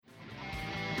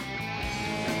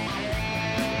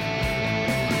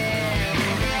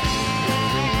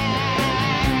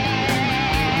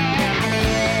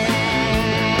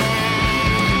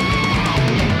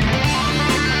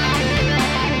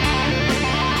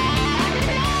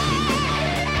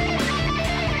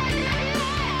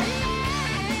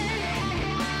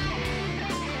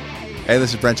Hey,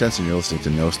 this is Brent Jensen. You're listening to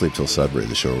No Sleep Till Sudbury,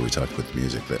 the show where we talk about the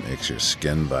music that makes your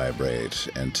skin vibrate.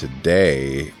 And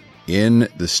today, in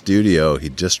the studio, he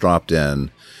just dropped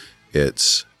in.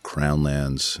 It's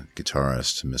Crownlands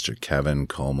guitarist, Mr. Kevin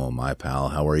Como, my pal.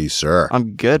 How are you, sir?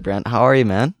 I'm good, Brent. How are you,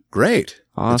 man? Great.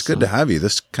 Awesome. It's good to have you.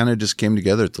 This kind of just came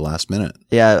together at the last minute.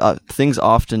 Yeah, things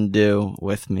often do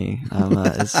with me.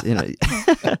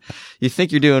 You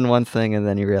think you're doing one thing and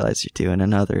then you realize you're doing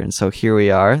another. And so here we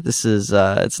are. This is,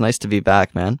 it's nice to be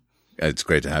back, man. It's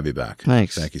great to have you back.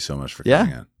 Thanks. Thank you so much for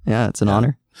coming in. Yeah, it's an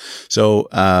honor. So,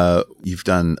 you've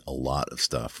done a lot of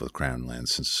stuff with Crownlands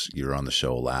since you were on the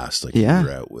show last. Like, you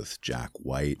were out with Jack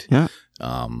White. Yeah.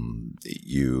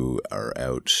 You are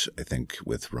out, I think,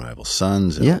 with Rival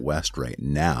Sons out west right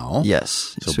now.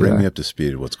 Yes. So bring me up to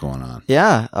speed. What's going on?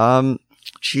 Yeah.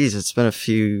 Geez, it's been a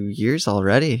few years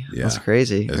already. Yeah. That's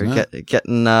crazy. We're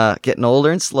getting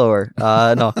older and slower.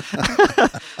 No.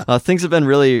 Things have been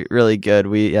really, really good.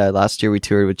 Last year we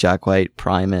toured with Jack White,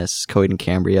 Primus, Coheed and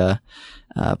Cambria,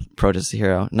 Protest the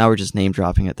Hero. Now we're just name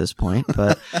dropping at this point,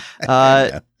 but,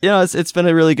 it's been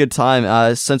a really good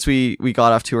time. Since we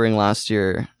got off touring last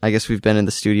year, I guess we've been in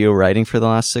the studio writing for the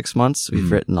last 6 months.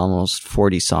 We've written almost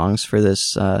 40 songs for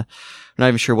this, I'm not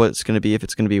even sure what it's going to be, if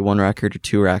it's going to be 1 record or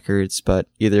 2 records, but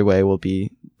either way, we'll be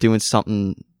doing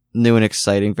something new and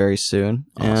exciting very soon.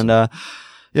 Awesome. And,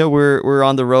 we're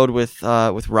on the road with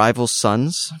Rival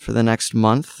Sons for the next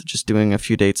month, just doing a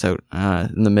few dates out,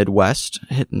 in the Midwest,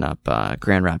 hitting up,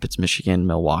 Grand Rapids, Michigan,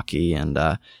 Milwaukee, and,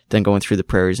 then going through the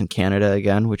prairies in Canada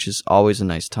again, which is always a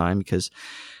nice time because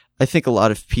I think a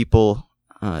lot of people,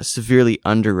 severely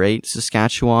underrate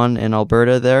Saskatchewan and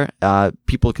Alberta there.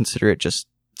 People consider it just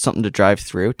something to drive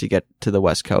through to get to the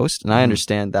West Coast. And I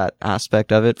understand that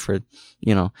aspect of it for,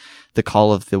 the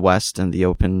call of the West and the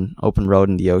open road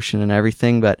and the ocean and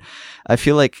everything. But I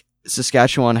feel like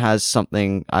Saskatchewan has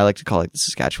something I like to call like the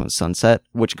Saskatchewan sunset,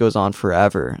 which goes on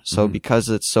forever. So because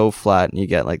it's so flat and you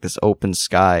get like this open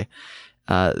sky,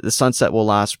 the sunset will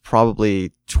last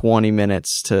probably 20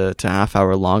 minutes to half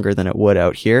hour longer than it would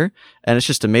out here. And it's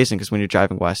just amazing because when you're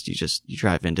driving west, you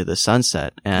drive into the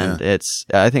sunset and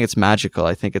I think it's magical.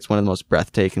 I think it's one of the most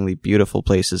breathtakingly beautiful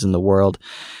places in the world.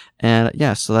 And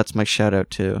so that's my shout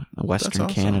out to Western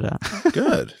Canada.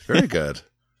 Good. Very good.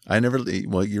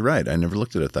 You're right. I never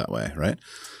looked at it that way. Right.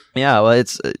 Yeah. Well,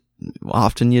 it's,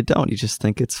 often you don't. You just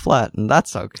think it's flat, and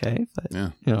that's okay.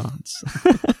 But, it's.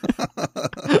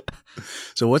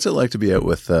 So what's it like to be out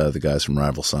with the guys from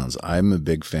Rival Sons? I'm a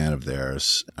big fan of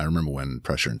theirs. I remember when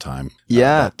Pressure and Time,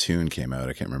 that tune came out.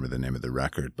 I can't remember the name of the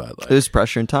record, but it was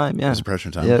Pressure and Time. Yeah, it was Pressure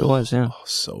and Time. Yeah, it was. Yeah,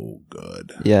 so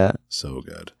good. Yeah, so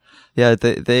good. Yeah,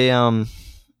 they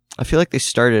I feel like they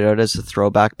started out as a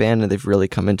throwback band and they've really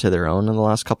come into their own in the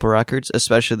last couple of records,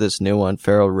 especially this new one,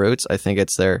 Feral Roots. I think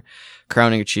it's their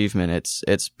crowning achievement.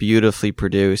 It's beautifully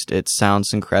produced. It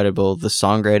sounds incredible. The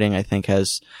songwriting, I think,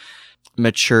 has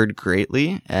matured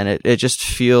greatly, and it just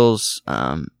feels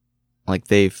like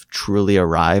they've truly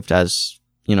arrived as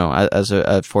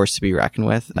a force to be reckoned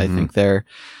with. I think their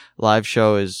live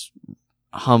show is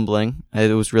humbling.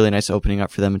 It was really nice opening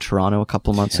up for them in Toronto a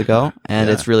couple months ago, and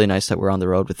it's really nice that we're on the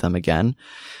road with them again.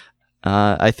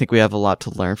 I think we have a lot to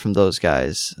learn from those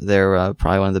guys. They're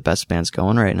probably one of the best bands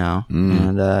going right now,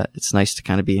 and it's nice to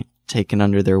kind of be taken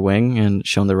under their wing and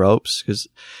shown the ropes because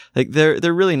like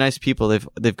they're really nice people.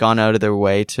 They've gone out of their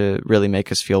way to really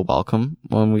make us feel welcome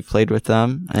when we played with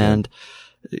them, and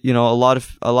a lot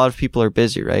of people are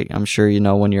busy, right? I'm sure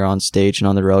when you're on stage and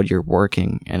on the road, you're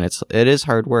working, and it is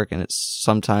hard work, and it's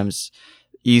sometimes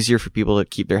easier for people to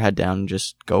keep their head down and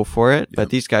just go for it. Yep. But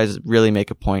these guys really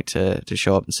make a point to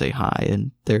show up and say hi,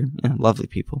 and they're lovely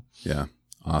people. Yeah.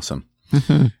 Awesome.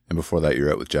 And before that,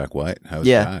 you're out with Jack White. How's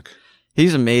Jack?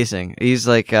 He's amazing. He's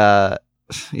like,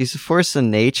 he's a force in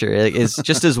nature. It's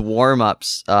just his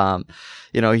warm-ups.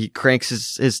 He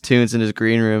cranks his tunes in his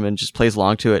green room and just plays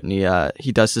along to it. And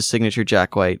he does his signature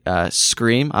Jack White,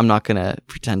 scream. I'm not going to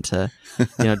pretend to,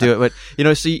 do it,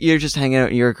 but, so you're just hanging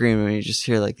out in your green room and you just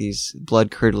hear like these blood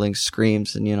curdling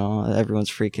screams and, everyone's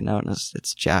freaking out and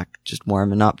it's Jack just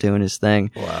warming up doing his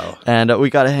thing. Wow. And, we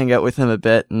got to hang out with him a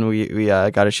bit and we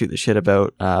got to shoot the shit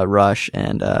about, Rush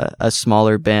and, a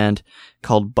smaller band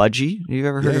called Budgie. Have you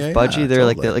ever heard of Budgie? They're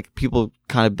like people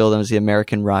kind of build them as the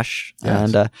American Rush.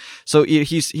 Yes. And, so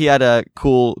he had a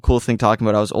cool thing talking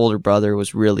about how his older brother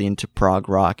was really into prog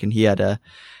rock and he had a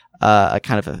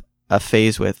kind of a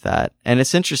phase with that. And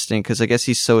it's interesting because I guess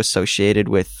he's so associated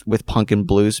with punk and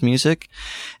blues music.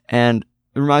 And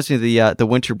It reminds me of the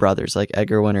Winter brothers, like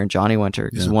Edgar Winter and Johnny Winter,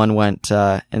 because one went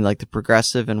in like the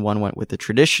progressive and one went with the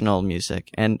traditional music.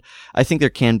 And I think there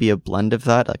can be a blend of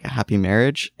that, like a happy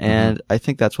marriage. And I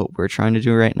think that's what we're trying to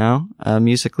do right now.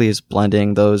 Musically is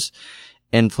blending those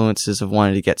influences of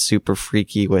wanting to get super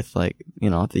freaky with like, you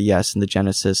know, the Yes and the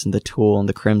Genesis and the Tool and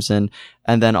the Crimson,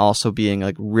 and then also being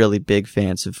like really big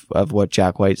fans of what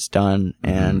Jack White's done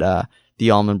and the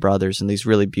Allman Brothers and these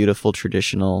really beautiful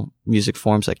traditional music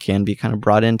forms that can be kind of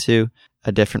brought into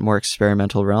a different, more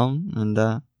experimental realm. And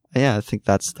yeah, I think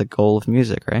that's the goal of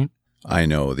music, right? I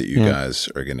know that you guys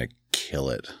are going to kill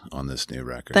it on this new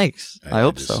record. Thanks. I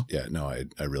hope so. Yeah, no,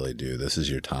 I really do. This is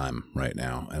your time right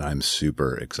now, and I'm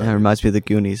super excited. It reminds me of the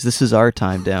Goonies. This is our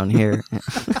time down here.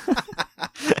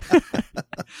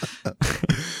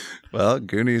 Well,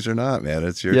 Goonies or not, man,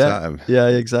 it's your time. Yeah,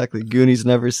 exactly. Goonies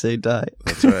never say die.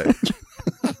 That's right.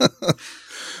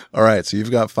 All right, so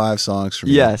you've got 5 songs from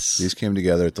me. Yes. These came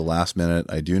together at the last minute.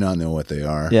 I do not know what they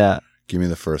are. Yeah. Give me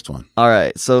the first one. All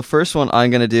right. So the first one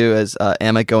I'm going to do is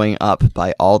Am I Going Up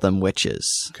by All Them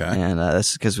Witches. Okay. And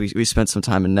that's because we spent some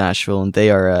time in Nashville, and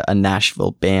they are a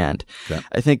Nashville band. Okay.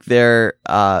 I think they're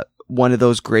one of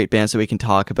those great bands that we can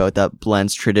talk about that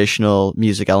blends traditional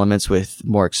music elements with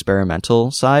more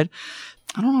experimental side.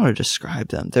 I don't know how to describe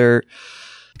them. They're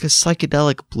like a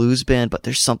psychedelic blues band, but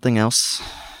there's something else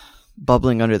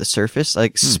bubbling under the surface.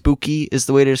 Like spooky is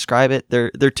the way to describe it.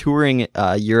 They're touring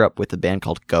Europe with a band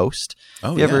called Ghost.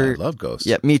 Oh yeah, I love Ghost.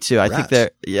 Yeah, me too. Rats. I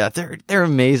think they're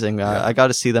amazing. I got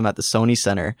to see them at the Sony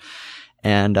Center,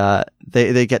 and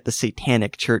they get the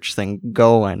Satanic Church thing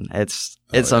going. It's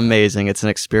amazing. It's an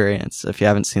experience. If you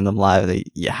haven't seen them live,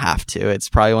 you have to. It's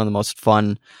probably one of the most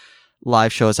fun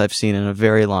live shows I've seen in a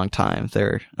very long time.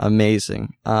 They're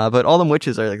amazing. But All Them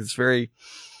Witches are like this very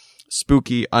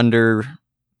spooky,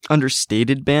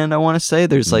 understated band, I want to say.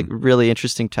 There's like really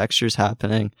interesting textures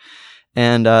happening.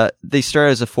 And they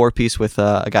started as a 4-piece with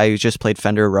a guy who just played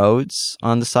Fender Rhodes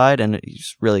on the side, and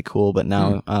he's really cool. But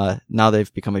now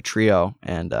they've become a trio,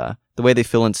 and the way they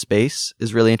fill in space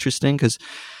is really interesting because,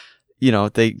 you know,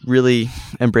 they really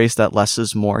embrace that less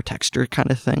is more texture kind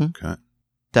of thing. Okay.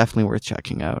 Definitely worth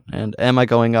checking out. And Am I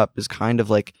Going Up is kind of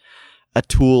like a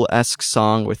Tool-esque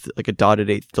song with like a dotted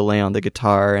eighth delay on the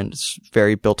guitar, and it's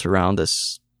very built around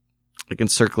this like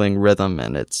encircling rhythm,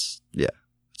 and it's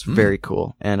very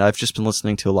cool. And I've just been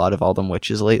listening to a lot of All Them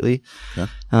Witches lately. Okay.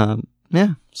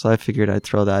 So I figured I'd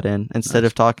throw that in instead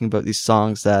of talking about these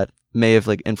songs that may have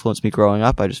like influenced me growing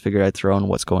up. I just figured I'd throw in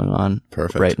what's going on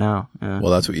right now. Yeah.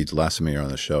 Well, that's what last time you were on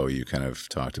the show, you kind of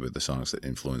talked about the songs that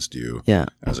influenced you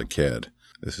as a kid.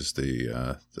 This is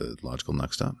the logical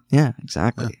next step. Yeah,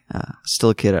 exactly.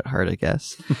 Still a kid at heart, I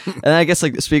guess. And I guess,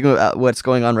 like, speaking of what's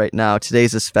going on right now,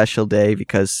 today's a special day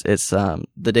because it's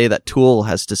the day that Tool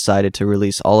has decided to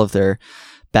release all of their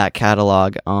back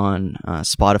catalog on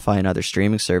Spotify and other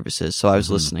streaming services. So I was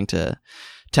listening to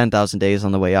 10,000 Days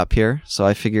on the way up here. So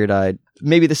I figured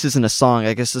maybe this isn't a song.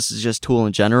 I guess this is just Tool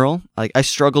in general. Like, I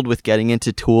struggled with getting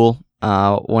into Tool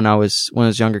when I was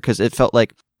younger because it felt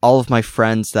like all of my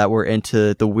friends that were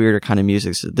into the weirder kind of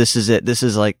music, so this is it. This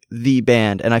is like the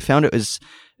band. And I found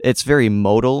it's very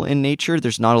modal in nature.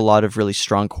 There's not a lot of really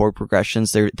strong chord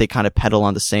progressions. They kind of pedal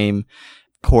on the same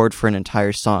chord for an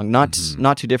entire song. Not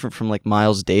too different from like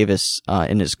Miles Davis,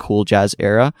 in his cool jazz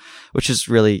era, which is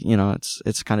really, you know,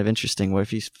 it's kind of interesting. Where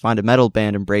if you find a metal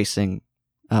band embracing,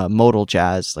 modal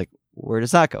jazz, like where does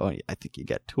that go? I think you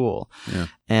get Tool. Yeah.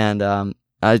 And,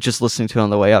 I was just listening to it on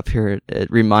the way up here.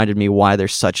 It reminded me why they're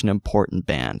such an important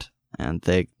band, and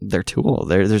they're Tool.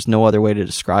 There's no other way to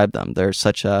describe them. They're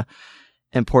such a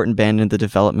important band in the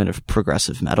development of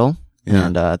progressive metal. Yeah.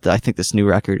 And, I think this new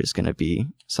record is going to be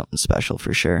something special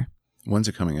for sure. When's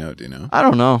it coming out? Do you know? I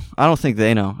don't know. I don't think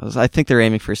they know. I think they're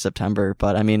aiming for September,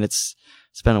 but I mean, it's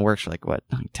been in works for like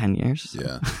 10 years?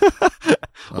 Yeah.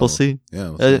 We'll see. Yeah.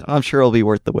 We'll see. I'm sure it'll be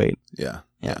worth the wait. Yeah.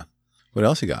 What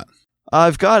else you got?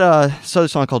 I've got this other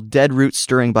song called Dead Root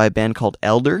Stirring by a band called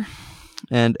Elder.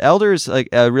 And Elder is like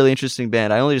a really interesting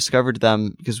band. I only discovered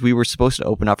them because we were supposed to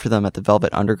open up for them at the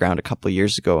Velvet Underground a couple of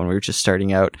years ago when we were just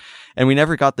starting out. And we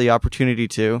never got the opportunity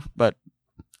to, but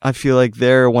I feel like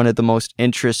they're one of the most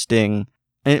interesting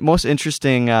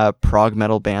prog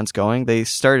metal bands going. They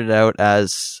started out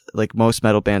as, like most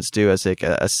metal bands do, as like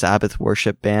a Sabbath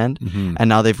worship band. And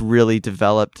now they've really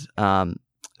developed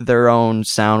their own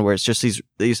sound where it's just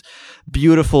these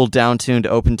beautiful down-tuned,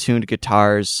 open-tuned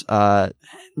guitars.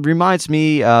 Reminds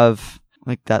me of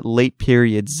like that late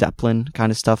period Zeppelin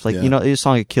kind of stuff. Like, you know, the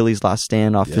song Achilles' Last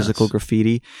Stand off Physical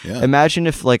Graffiti. Yeah. Imagine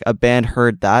if like a band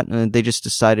heard that and they just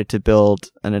decided to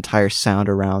build an entire sound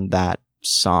around that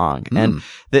song. And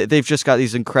they've just got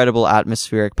these incredible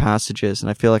atmospheric passages, and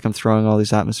I feel like I'm throwing all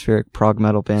these atmospheric prog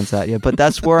metal bands at you, but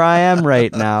that's where I am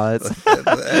right now. Hey,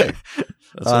 that's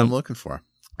what I'm looking for.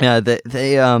 Yeah,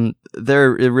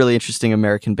 they're a really interesting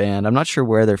American band. I'm not sure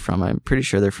where they're from. I'm pretty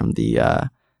sure they're from the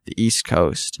East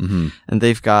Coast, and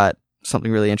they've got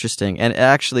something really interesting. And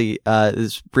actually,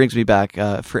 this brings me back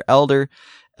for Elder.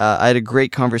 I had a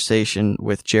great conversation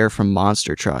with Jer from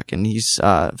Monster Truck, and he's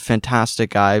a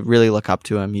fantastic guy. I really look up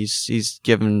to him. He's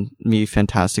given me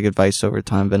fantastic advice over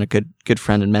time, been a good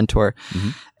friend and mentor.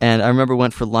 And I remember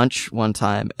went for lunch one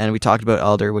time, and we talked about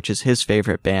Elder, which is his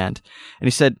favorite band. And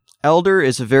he said, Elder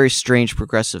is a very strange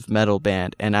progressive metal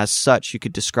band, and as such, you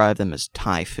could describe them as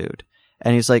Thai food.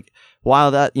 And he's like, while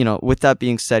that, with that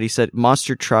being said, he said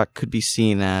Monster Truck could be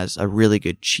seen as a really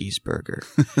good cheeseburger.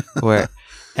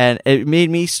 And it made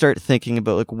me start thinking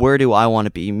about, like, where do I want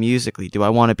to be musically? Do I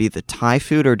want to be the Thai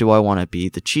food, or do I want to be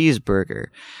the cheeseburger?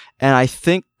 And I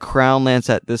think Crownlands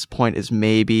at this point is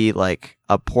maybe like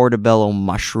a portobello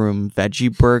mushroom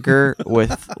veggie burger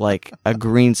with like a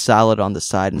green salad on the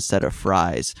side instead of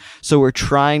fries. So we're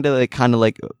trying to kind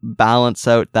of balance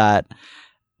out that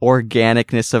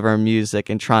organicness of our music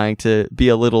and trying to be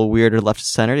a little weird or left of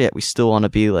center, yet we still want to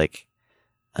be like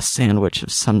a sandwich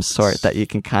of some sort that you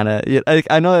can kind of,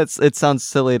 I know it sounds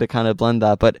silly to kind of blend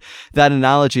that, but that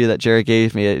analogy that Jerry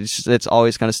gave me, it's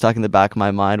always kind of stuck in the back of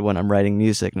my mind when I'm writing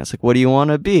music. And it's like, what do you want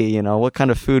to be? What kind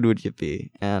of food would you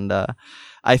be? And,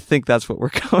 I think that's what we're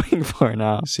going for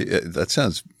now. See, that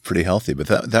sounds pretty healthy, but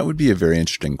that would be a very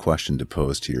interesting question to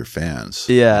pose to your fans.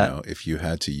 Yeah. If you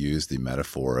had to use the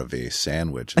metaphor of a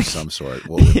sandwich of some sort,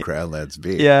 what would Crownlands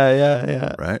be?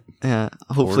 Yeah. Right? Yeah.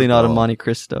 Hopefully not a Monte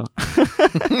Cristo.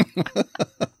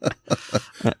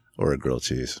 Or a grilled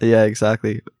cheese. Yeah,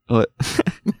 exactly. Well,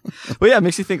 yeah, it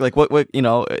makes you think, like, what,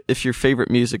 if your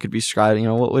favorite music could be described,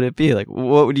 what would it be? Like,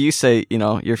 what would you say,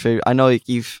 your favorite? I know, like,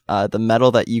 you've, the metal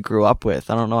that you grew up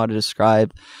with, I don't know how to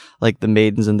describe, like, the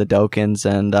Maidens and the Dokens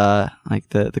and, like,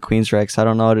 the Queensryches. I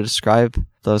don't know how to describe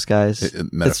those guys.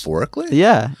 Metaphorically?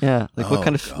 Yeah. Like, what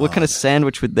kind of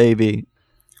sandwich would they be?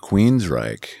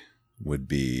 Queensryche would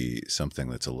be something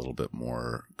that's a little bit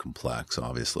more complex,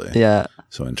 obviously. Yeah.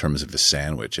 So in terms of a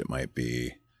sandwich, it might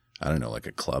be, I don't know, like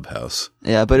a clubhouse.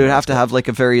 Yeah, but it would have to have like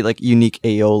a very like unique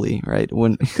aioli, right?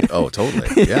 Oh, totally.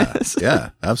 Yeah. Yes. Yeah,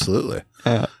 absolutely.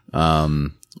 Yeah.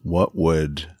 What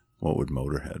would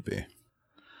Motorhead be?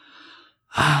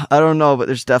 I don't know, but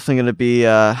there's definitely going to be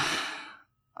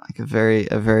like a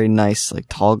very nice like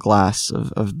tall glass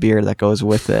of beer that goes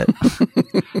with it.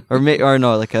 or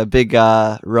no, like a big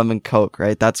rum and coke,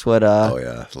 right? That's what it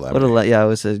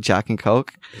was a Jack and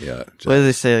Coke. Yeah. What did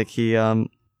they say? Like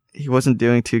he wasn't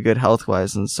doing too good health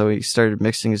wise, and so he started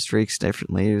mixing his drinks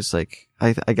differently. He was like,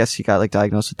 I guess he got like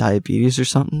diagnosed with diabetes or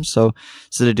something. So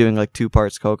instead of doing like 2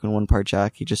 parts Coke and 1 part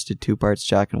Jack, he just did 2 parts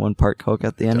Jack and 1 part Coke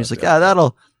at the end. He's like, yeah,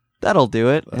 that'll do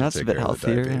it. That's a bit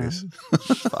healthier. Yeah.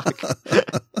 Fuck.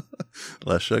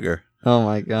 Less sugar. Oh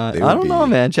my God. I don't know,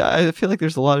 man. I feel like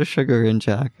there's a lot of sugar in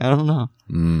Jack. I don't know.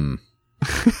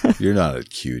 You're not a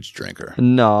huge drinker.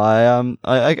 No,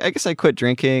 I guess I quit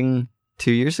drinking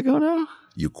 2 years ago now.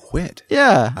 You quit?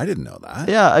 Yeah. I didn't know that.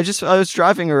 Yeah. I was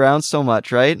driving around so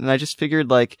much, right? And I just figured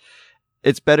like,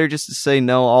 it's better just to say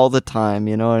no all the time.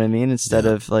 You know what I mean? Instead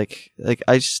of like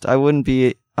I wouldn't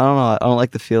be, I don't know. I don't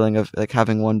like the feeling of like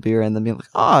having 1 beer and then being like,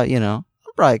 I'll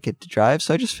probably get to drive.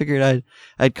 So I just figured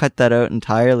I'd cut that out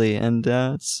entirely. And,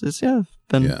 it's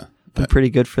been pretty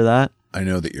good for that. I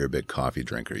know that you're a big coffee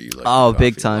drinker. You like coffee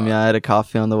big time. Yeah, I had a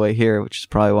coffee on the way here, which is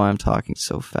probably why I'm talking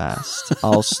so fast.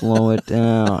 I'll slow it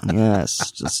down. Yes,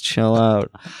 just chill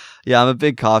out. Yeah, I'm a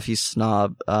big coffee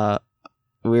snob.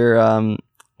 We're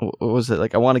what was it?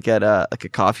 Like, I want to get a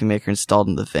coffee maker installed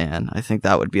in the van. I think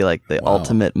that would be like the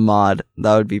ultimate mod.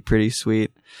 That would be pretty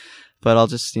sweet. But I'll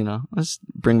just, just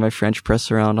bring my French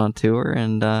press around on tour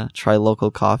and try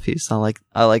local coffees. I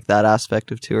like that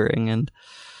aspect of touring and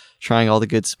trying all the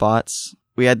good spots.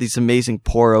 We had these amazing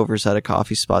pour overs at a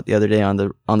coffee spot the other day on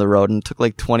the road, and it took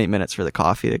like 20 minutes for the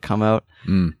coffee to come out.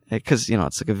 Because,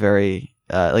 it's like a very,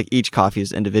 like each coffee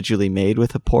is individually made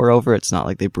with a pour over. It's not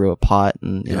like they brew a pot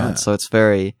and, and so it's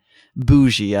very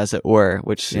bougie, as it were,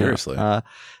 which, seriously,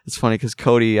 it's funny because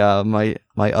Cody, my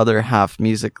other half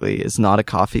musically is not a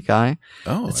coffee guy.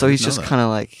 Oh, and so he's just kind of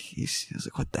like, he's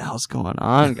like, what the hell's going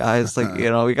on, guys? Like,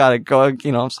 we gotta go, I'm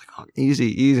just like,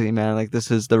 easy, man. Like,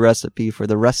 this is the recipe for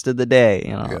the rest of the day,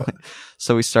 Yeah.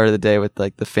 So we started the day with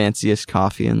like the fanciest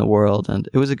coffee in the world, and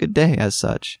it was a good day as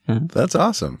such. Yeah. That's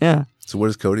awesome. Yeah. So what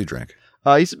does Cody drink?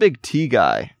 He's a big tea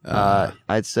guy.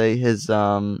 I'd say his,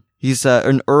 he's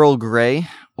an Earl Grey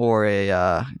or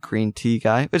a green tea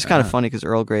guy. It's kind of funny because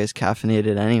Earl Grey is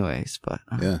caffeinated anyways, but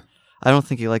yeah. I don't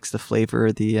think he likes the flavor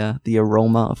or the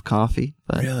aroma of coffee.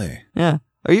 But, really? Yeah.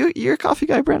 You're a coffee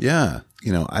guy, Brent? Yeah.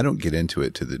 I don't get into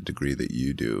it to the degree that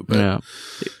you do, but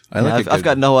I've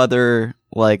got no other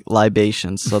like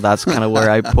libations, so that's kind of where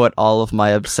I put all of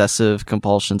my obsessive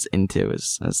compulsions into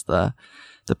is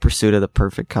the pursuit of the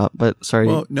perfect cup. But sorry.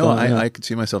 Well, no, I could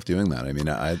see myself doing that. I mean,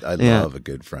 I love a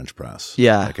good French press.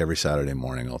 Yeah. Like every Saturday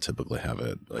morning, I'll typically have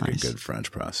a good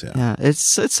French press. Yeah. Yeah. It's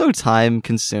so time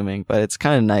consuming, but it's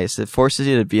kind of nice. It forces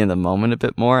you to be in the moment a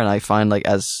bit more. And I find like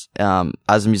as a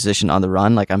musician on the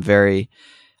run, like I'm very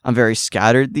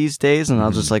scattered these days, and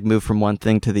I'll just like move from one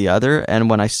thing to the other. And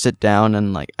when I sit down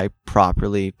and like I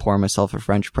properly pour myself a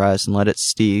French press and let it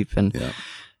steep, and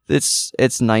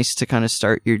it's nice to kind of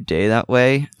start your day that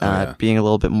way, being a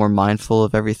little bit more mindful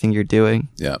of everything you're doing.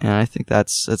 Yeah. And I think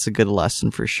that's a good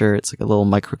lesson for sure. It's like a little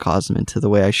microcosm into the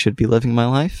way I should be living my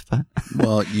life. But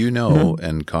well,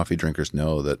 and coffee drinkers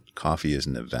know that coffee is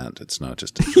an event. It's not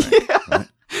just a drink. Right?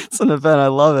 It's an event. I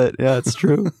love it. Yeah, it's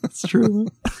true. It's true.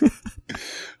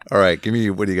 All right.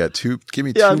 what do you got? Give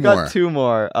me two more. Yeah, I've got two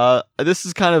more. This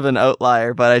is kind of an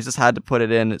outlier, but I just had to put it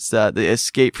in. It's the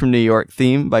Escape from New York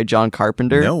theme by John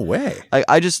Carpenter. No way.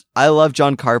 I love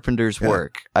John Carpenter's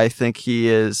work. I think he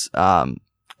is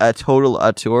a total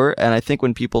auteur, and I think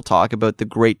when people talk about the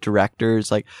great directors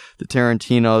like the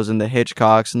Tarantinos and the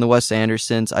Hitchcocks and the Wes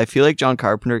Andersons, I feel like John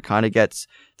Carpenter kind of gets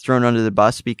thrown under the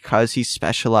bus because he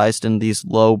specialized in these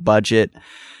low budget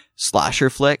slasher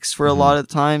flicks for a lot of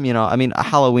the time. I mean,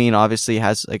 Halloween obviously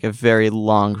has like a very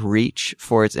long reach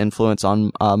for its influence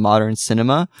on modern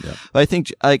cinema. Yep. But I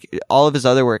think like all of his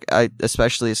other work,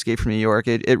 especially Escape from New York,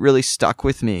 it really stuck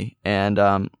with me. And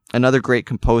another great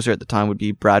composer at the time would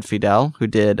be Brad Fiedel, who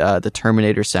did the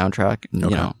Terminator soundtrack.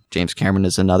 And, James Cameron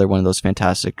is another one of those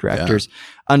fantastic directors.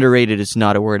 Yeah. Underrated is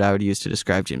not a word I would use to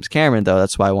describe James Cameron, though.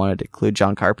 That's why I wanted to include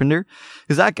John Carpenter,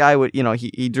 because that guy would,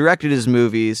 he directed his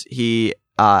movies. He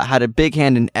had a big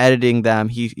hand in editing them.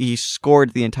 He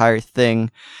scored the entire thing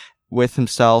with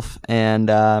himself, and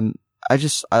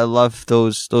I love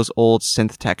those old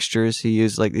synth textures. He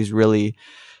used like these really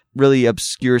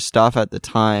obscure stuff at the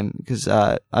time, because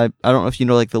I don't know if you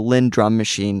know, like the Linn drum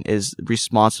machine is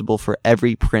responsible for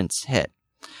every Prince hit.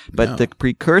 But the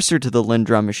precursor to the Linn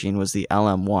drum machine was the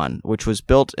LM1, which was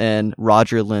built in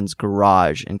Roger Linn's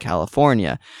garage in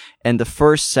California. And the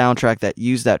first soundtrack that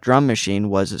used that drum machine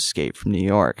was Escape from New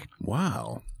York.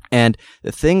 Wow. And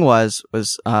the thing was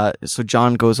so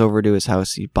John goes over to his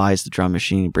house, he buys the drum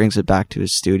machine, brings it back to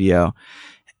his studio,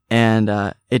 and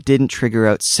it didn't trigger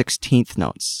out 16th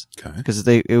notes. Okay. Because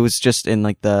it was just in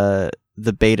like the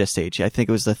beta stage. I think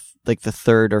it was the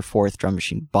third or fourth drum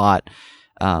machine bought.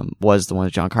 Was the one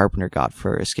that John Carpenter got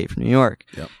for Escape from New York.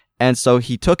 Yep. And so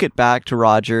he took it back to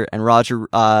Roger, and Roger,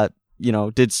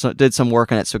 did some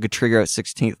work on it so it could trigger out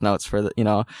 16th notes for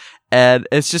and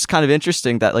it's just kind of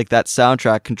interesting that like that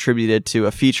soundtrack contributed to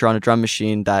a feature on a drum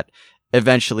machine that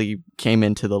eventually came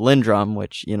into the Linn drum,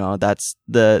 which, that's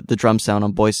the drum sound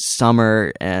on Boys of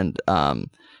Summer, and,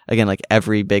 again, like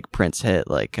every big Prince hit,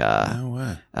 like,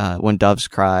 When Doves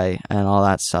Cry and all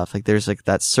that stuff. Like there's like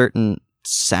that certain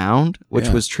sound which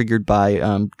was triggered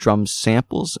by drum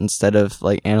samples instead of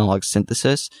like analog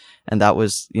synthesis, and that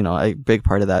was a big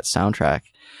part of that soundtrack.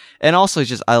 And also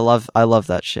just I love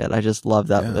that shit. I just love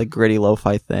that like gritty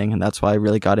lo-fi thing, and that's why I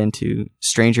really got into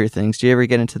Stranger Things. Do you ever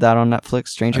get into that on Netflix?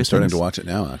 Stranger Things? I'm starting to watch it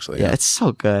now, actually. Yeah, it's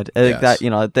so good. Like that,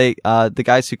 they the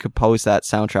guys who composed that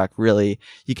soundtrack, really,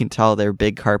 you can tell they're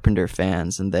big Carpenter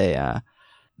fans, and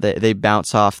they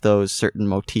bounce off those certain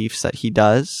motifs that he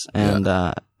does, and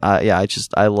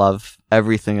I love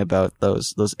everything about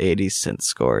those 80s synth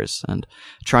scores, and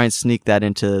try and sneak that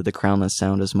into the Crownless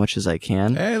sound as much as I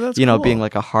can. Hey, that's cool. Being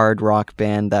like a hard rock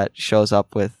band that shows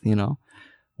up with,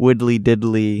 widdly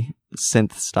diddly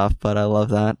synth stuff, but I love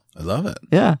that. I love it.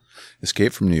 Yeah.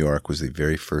 Escape from New York was the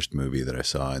very first movie that I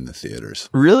saw in the theaters.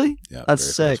 Really? Yeah. That's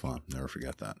very sick. First one. Never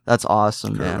forget that. That's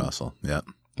awesome, Kurt man. Russell. Yeah.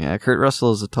 Yeah, Kurt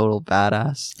Russell is a total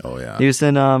badass. Oh, yeah. He was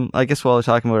in, I guess while we're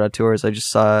talking about our tours, I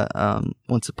just saw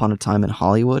Once Upon a Time in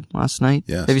Hollywood last night.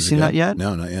 Yes. Have you seen that yet?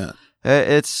 No, not yet.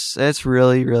 It's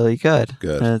really, really good.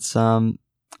 Good. It's,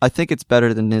 I think it's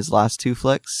better than his last two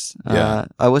flicks. Yeah.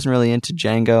 I wasn't really into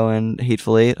Django and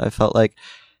Hateful Eight. I felt like,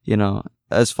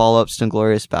 as follow-ups to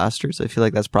Inglourious Basterds, I feel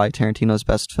like that's probably Tarantino's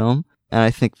best film. And I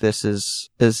think this is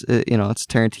it's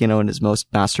Tarantino in his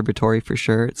most masturbatory for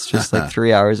sure. It's just like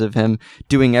 3 hours of him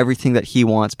doing everything that he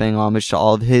wants, paying homage to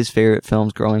all of his favorite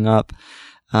films growing up.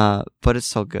 But it's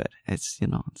so good. It's,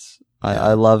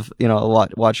 I love,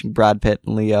 watching Brad Pitt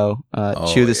and Leo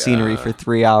chew the scenery for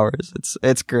 3 hours.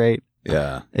 It's great.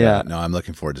 Yeah. No, I'm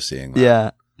looking forward to seeing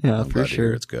that. Yeah, for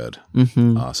sure. It's good.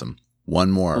 Mm-hmm. Awesome.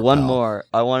 One more.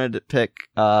 I wanted to pick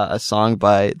a song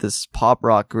by this pop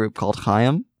rock group called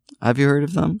Haim. Have you heard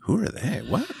of them? Who are they?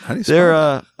 What? How do you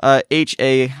spell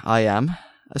They're Haim.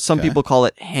 Some people call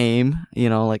it Haim,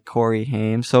 like Corey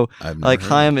Haim. So like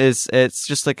Haim it's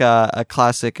just like a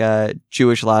classic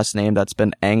Jewish last name that's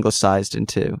been anglicized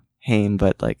into Haim,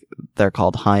 but like they're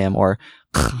called Haim or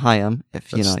Chaim,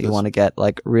 if you want to get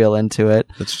like real into it.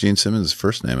 That's Gene Simmons'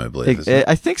 first name, I believe. Isn't it?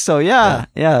 I think so. Yeah.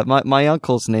 My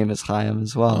uncle's name is Chaim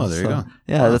as well. Oh, there you go.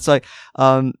 Yeah, that's like.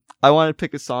 I wanted to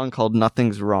pick a song called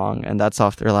 "Nothing's Wrong," and that's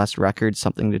off their last record,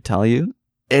 "Something to Tell You."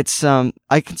 It's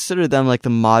I consider them like the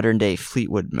modern day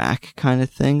Fleetwood Mac kind of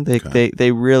thing.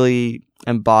 They really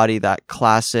embody that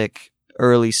classic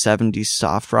early 70s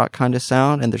soft rock kind of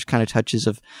sound, and there's kind of touches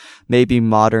of maybe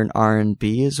modern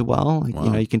R&B as well. Like,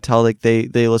 wow. You can tell like they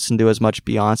listen to as much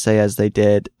Beyonce as they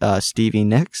did Stevie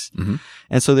Nicks. Mm-hmm.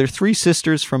 And so they're three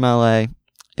sisters from LA,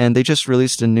 and they just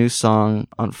released a new song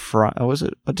on Friday.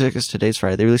 Today's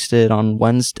Friday. They released it on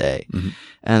Wednesday,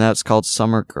 and that's called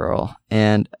 "Summer Girl."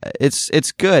 And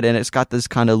it's good, and it's got this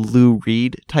kind of Lou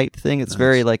Reed type thing. It's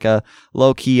very like a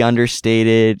low key,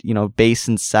 understated, bass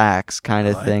and sax kind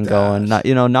of thing going.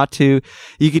 Not too.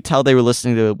 You could tell they were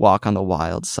listening to Walk on the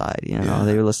Wild Side.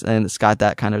 They were listening, and it's got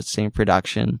that kind of same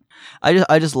production.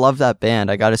 I just love that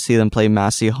band. I got to see them play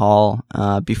Massey Hall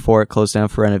before it closed down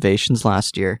for renovations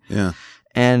last year. Yeah.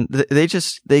 And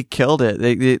they killed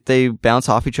it. They bounce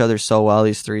off each other so well,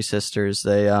 these three sisters.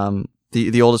 They,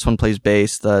 the oldest one plays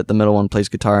bass, the middle one plays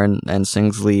guitar and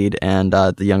sings lead, and,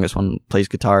 the youngest one plays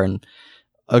guitar and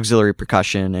auxiliary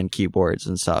percussion and keyboards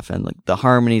and stuff. And like the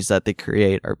harmonies that they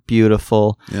create are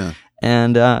beautiful. Yeah.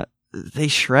 And, they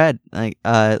shred. Like,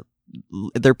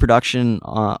 their production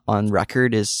on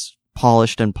record is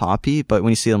polished and poppy, but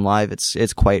when you see them live,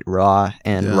 it's quite raw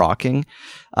and rocking.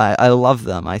 I love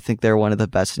them. I think they're one of the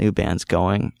best new bands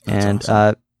going. That's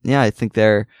awesome. I think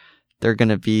they're going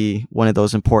to be one of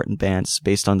those important bands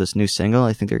based on this new single.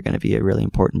 I think they're going to be a really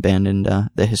important band in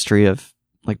the history of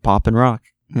like pop and rock.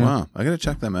 Yeah. Wow. I got to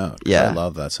check them out. Yeah. I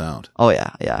love that sound. Oh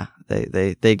yeah.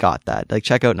 They got that. Like,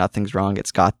 check out "Nothing's Wrong."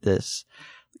 It's got this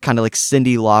kind of like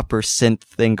Cyndi Lauper synth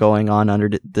thing going on under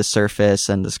the surface,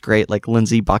 and this great like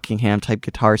Lindsey Buckingham type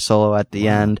guitar solo at the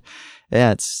end.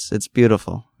 Yeah, it's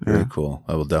beautiful. Very cool.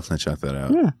 I will definitely check that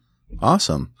out. Yeah.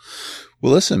 Awesome.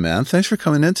 Well, listen, man, thanks for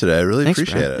coming in today. I really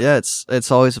appreciate it. Yeah,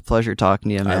 it's always a pleasure talking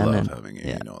to you, man. I love having you.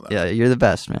 Yeah, you know that. Yeah, you're the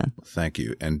best, man. Thank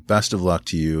you. And best of luck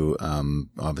to you.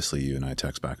 Obviously, you and I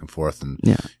text back and forth, and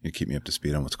you keep me up to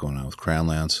speed on what's going on with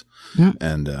Crownlands. Yeah.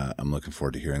 And I'm looking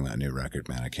forward to hearing that new record,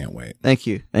 man. I can't wait. Thank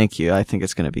you. I think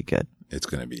it's going to be good. It's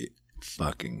going to be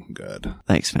fucking good.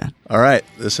 Thanks, man. All right.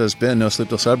 This has been No Sleep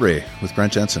Till Sudbury with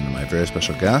Brent Jensen and my very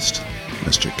special guest,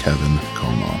 Mr. Kevin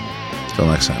Como. Till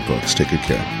next time, folks. Take good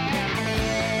care.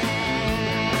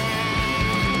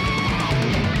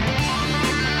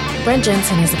 Brent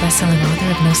Jensen is the best-selling author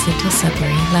of No Sleep Till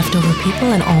Sudbury, Leftover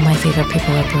People, and All My Favorite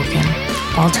People Are Broken.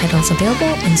 All titles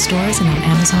available in stores and on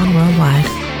Amazon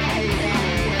worldwide.